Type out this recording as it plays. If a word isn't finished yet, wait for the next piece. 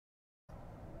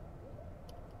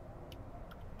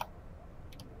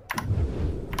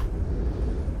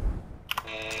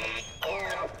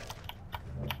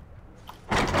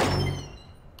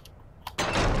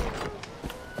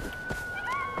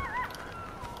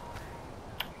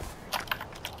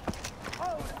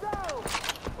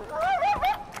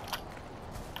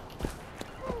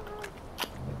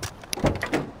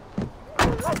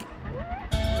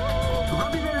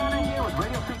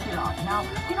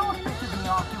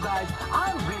guys,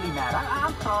 I'm really mad.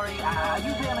 I'm sorry.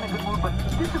 Usually I'm in a good mood, but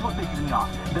this is what pisses me off.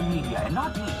 The media, and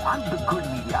not me. I'm the good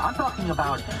media. I'm talking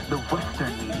about the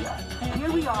Western media.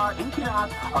 Here we are in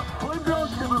Iraq, a full-blown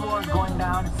civil war is going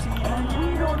down, and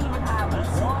we don't even have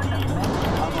one mention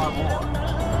of our war.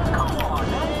 Come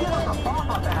on, man, give us a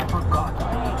pop-up ad for God's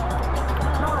sake.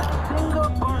 Not a single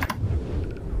person.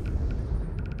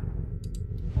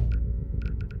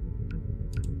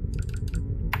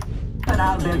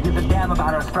 Out there give a damn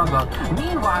about our struggle.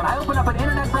 Meanwhile, I open up an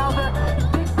internet browser,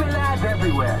 dick pill ads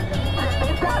everywhere.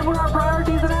 Is that where our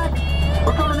priorities are at?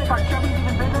 We're trying to make our chubbies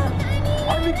even bigger?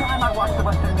 Every time I watch the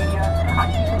Western media, I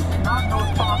see some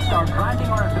snot-nosed pop star grinding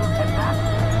on a dude, and that's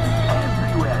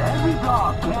everywhere. Every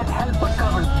blog can't help but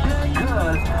cover this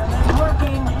girl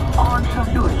twerking on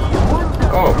some dude. What the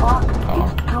fuck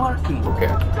is twerking? Okay.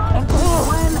 And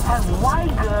when have white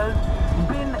girls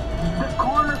been the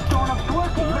cornerstone of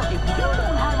twerking? Look, if you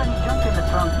don't have any junk in the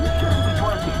trunk, you shouldn't be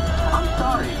twerking. I'm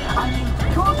sorry. I mean,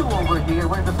 Chotu over here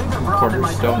wears a bigger bra than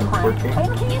my girlfriend,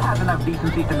 and he has enough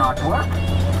decency to not twerk.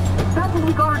 If that's what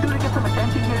we gotta do to get some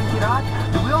attention here in Kirat,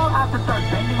 do we all have to start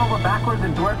bending over backwards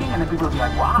and twerking, and then people will be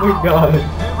like, wow, oh my God. the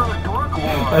twerk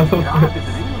war in Kirat is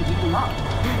really heating up.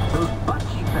 Those butt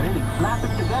cheeks are really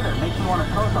flapping together, makes me want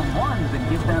to throw some ones and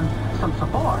give them some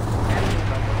support.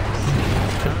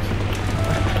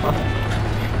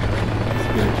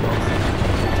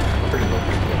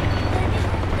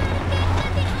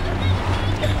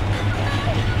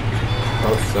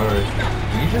 Oh, sorry.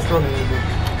 You just run into me.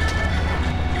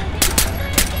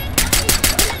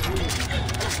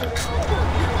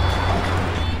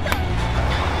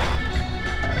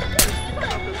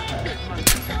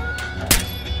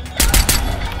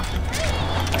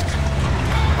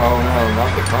 Oh no,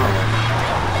 not the car.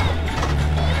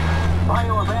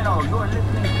 You're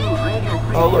listening to Radio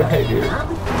Free. Oh look, hey dude.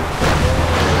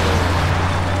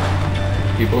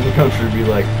 People in the country would be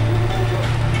like,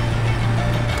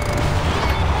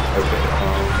 okay,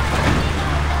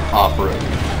 off-road.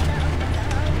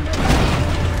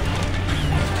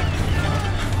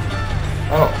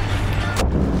 Oh.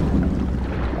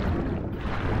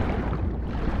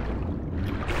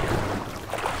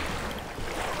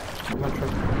 I'm not sure.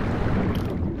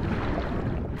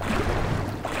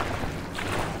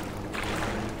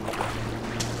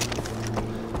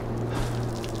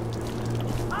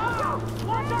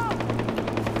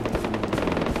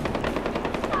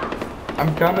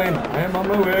 I'm coming. I am on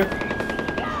my way.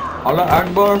 Allah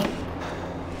Akbar.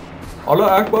 Allah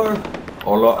Akbar.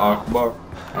 Allah Akbar.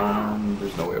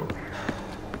 There's no way over.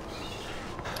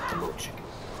 A little chicken.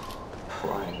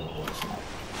 Crying in the voice now.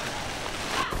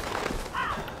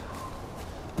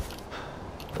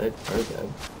 They're dead.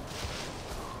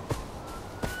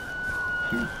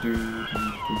 Do, do, do,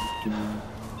 do, do.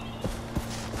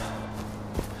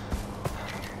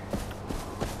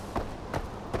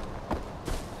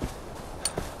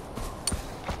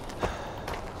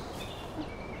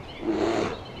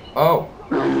 Oh.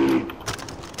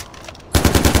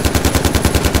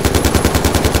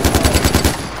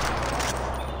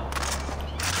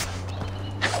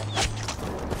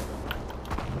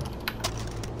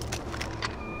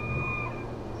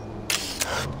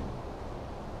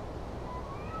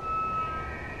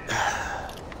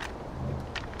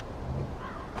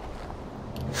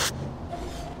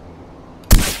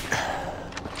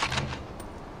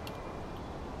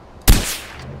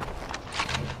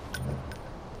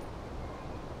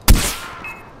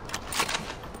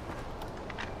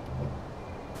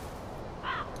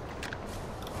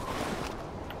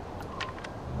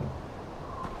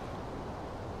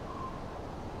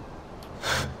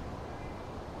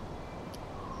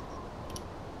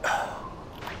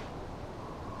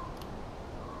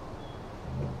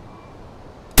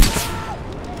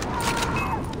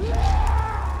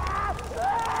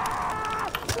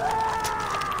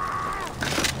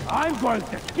 I'm going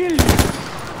to kill you!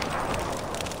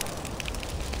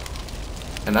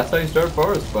 And that's how you start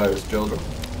forest fires, children.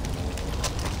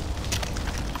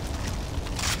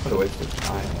 What a waste of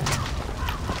time.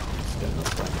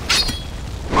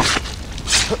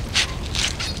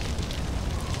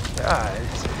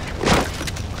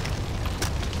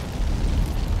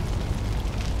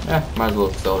 Yeah, might as well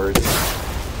accelerate.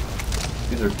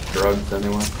 These are drugs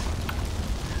anyway.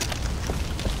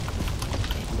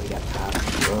 Nobody got time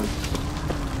for drugs.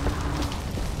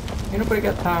 Ain't nobody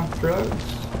got time for drugs.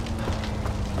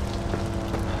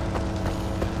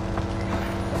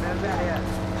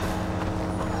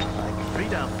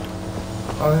 Freedom.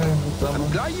 Oh yeah, what's up, man?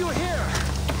 I'm glad you're here.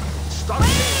 Stop it!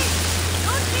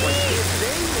 What you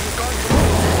say? You're going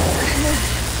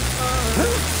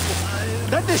to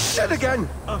Did this shit again?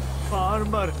 A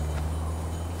farmer.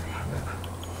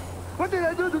 What did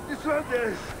I do to deserve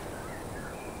this?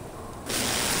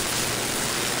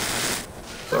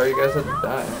 Sorry you guys had to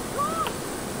die.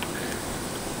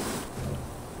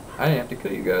 I didn't have to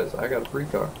kill you guys. I got a free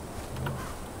car.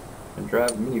 And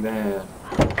drive a minivan.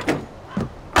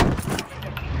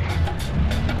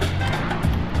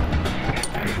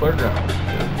 And a playground.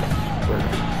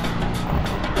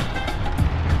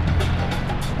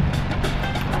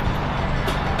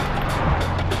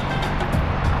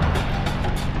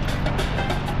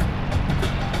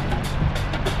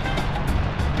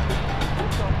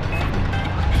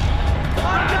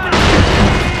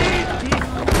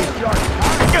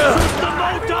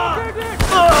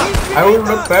 I will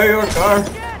repair your car.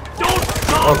 Don't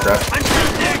stop Oh crap. until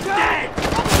they're dead!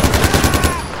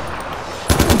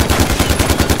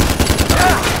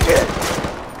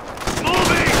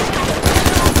 Moving!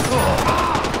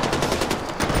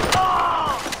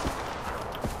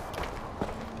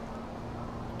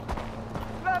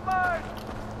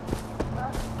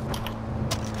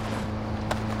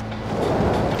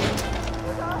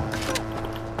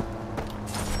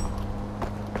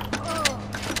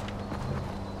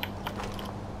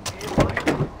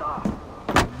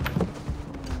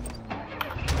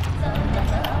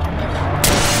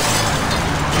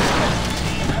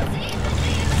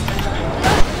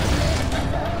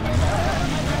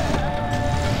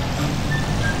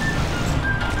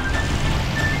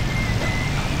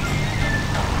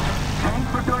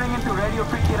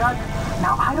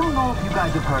 Now, I don't know if you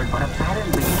guys have heard, but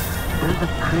apparently there's a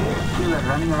crazy killer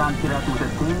running around Kiratu with a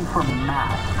thing for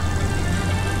masks.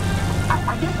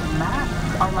 I guess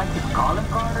masks are like his calling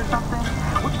card or something.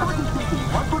 Which got me thinking,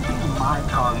 what would be my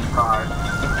calling card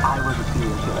if I was a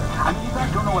serial killer? I mean, you guys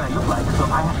don't know what I look like, so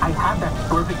I have that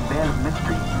perfect veil of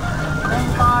mystery.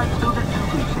 Playing cards, those are too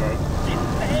cliche.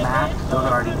 Masks, those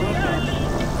are already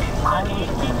taken. I was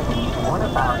thinking, what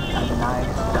about a nice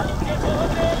dusty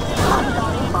face? I'm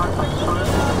talking about my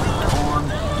first torn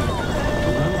shit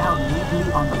laid out neatly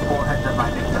on the foreheads of my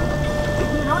victims.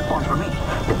 It'd be an art form for me.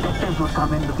 Detectives would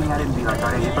come in looking at it and be like,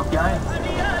 "Arey, ye to kya hai?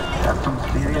 That's some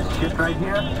serious shit right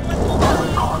here." They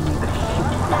would call me the shit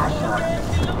flasher.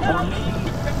 Or maybe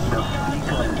the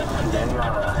fecal slayer.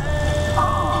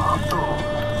 Ah, to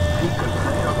fecal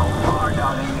slayer ko maar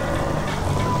dalenge.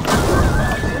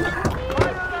 Imagine.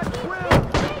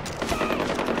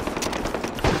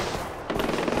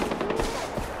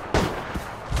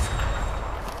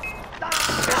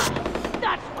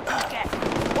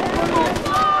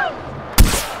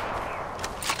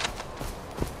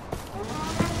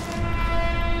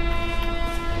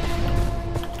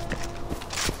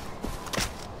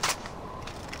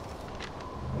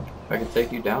 If I could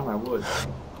take you down, I would.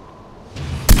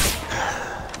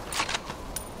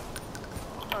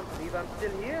 Can't believe I'm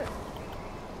still here.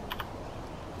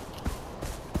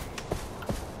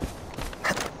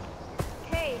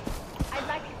 Hey, I'd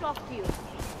like to talk to you.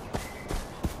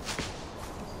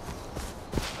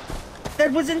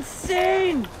 That was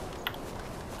insane!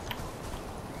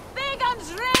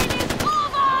 Vegan's reign is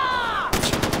over!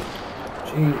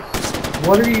 Jeez.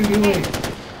 What are you doing?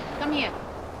 Come here.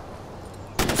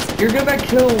 You're gonna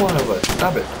kill one of us.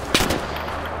 Stop it.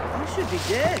 You should be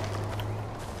dead.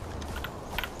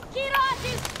 Kirat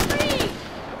is free!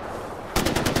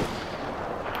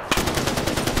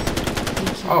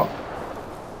 Thank you. Oh.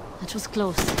 That was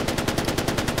close.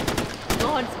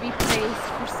 Gods be praised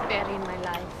for sparing my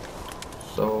life.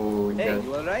 So, you Hey, guys,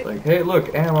 you alright? like, hey,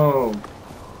 look, ammo.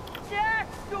 Jack,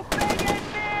 you big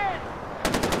man!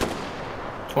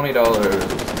 $20.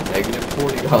 Negative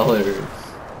 $40.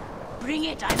 Bring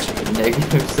it, Ajay.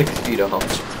 Negative $60.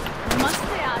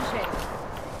 Namaste, Ajay.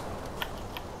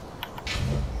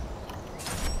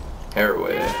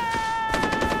 Heroin.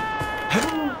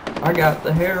 I got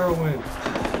the heroin.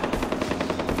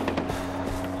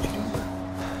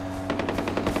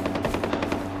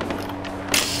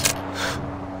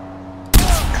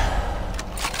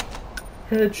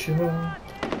 Headshot.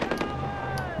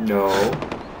 No.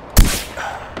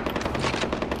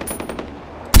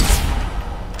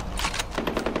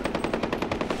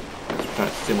 Trying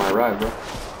to steal my ride, bro.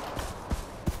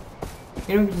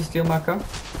 You don't get to steal my car.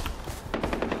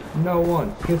 No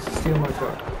one gets to steal my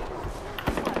car.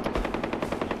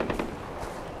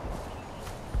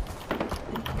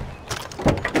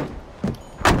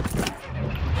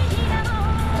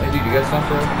 Hey, dude, you got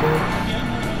something over there?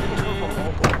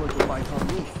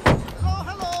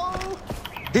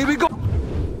 Here we go!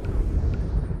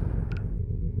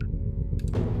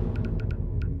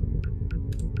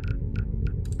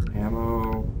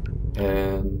 Ammo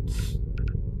and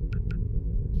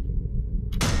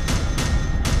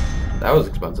That was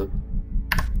expensive.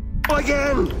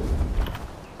 Again!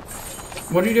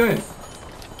 What are you doing?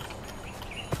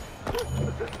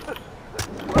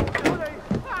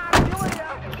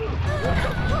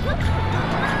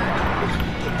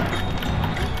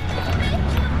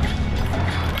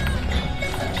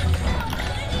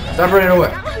 Stop running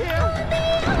away.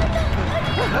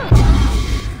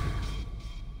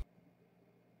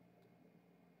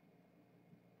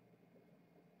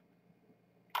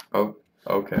 Oh,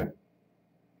 okay.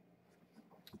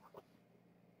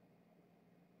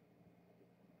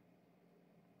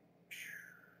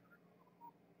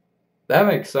 That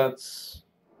makes sense.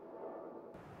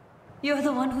 You're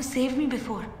the one who saved me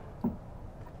before.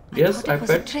 Yes, thought I it was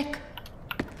a bet. trick.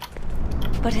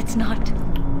 But it's not.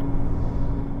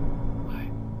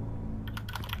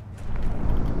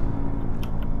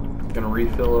 Gonna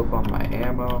refill up on my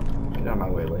ammo. Get out of my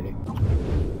way, lady.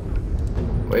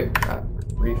 Wait,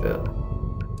 refill.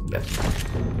 Yes.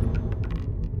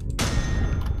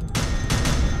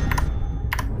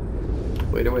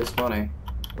 Way to waste money.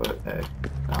 But hey,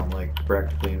 now I'm like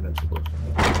practically invincible.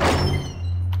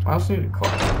 I also need a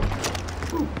car.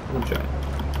 Ooh, moonshine.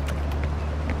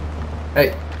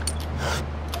 Hey.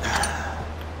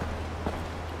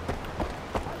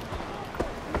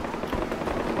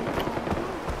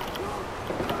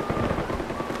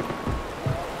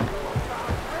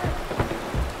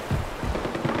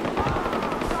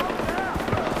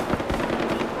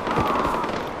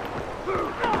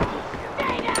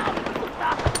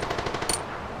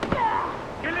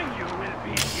 Killing you will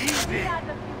be easy.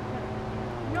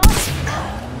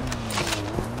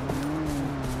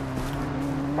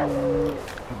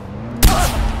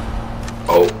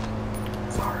 Oh.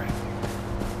 Sorry.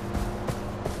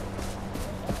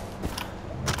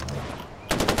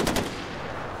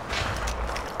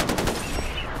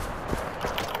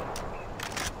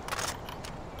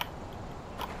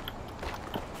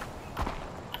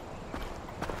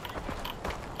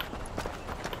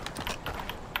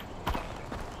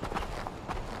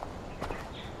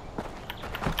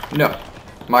 No.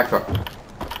 My car.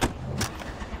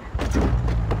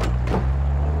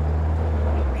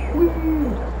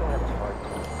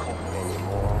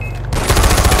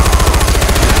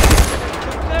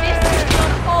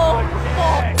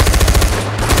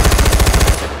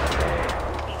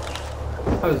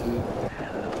 How is it?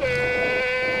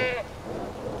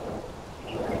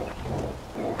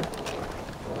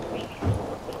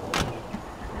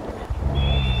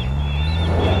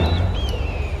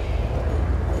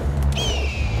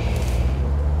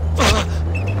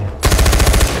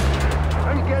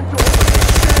 I'm getting to open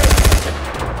this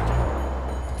shit.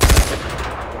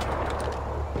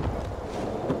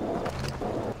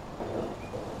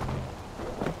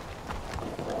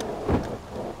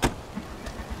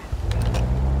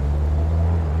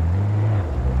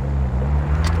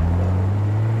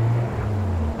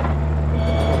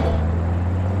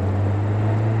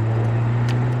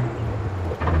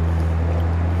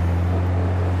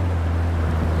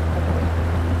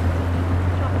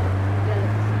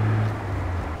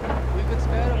 We could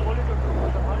spare a bullet or two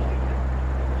for the hunting.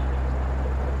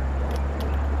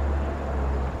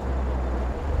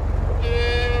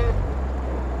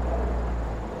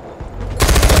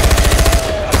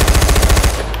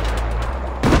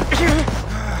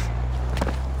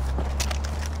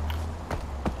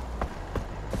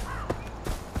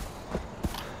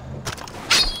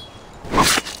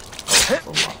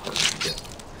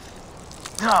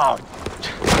 Oh,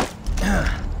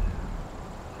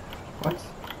 What?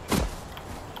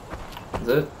 Is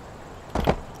it?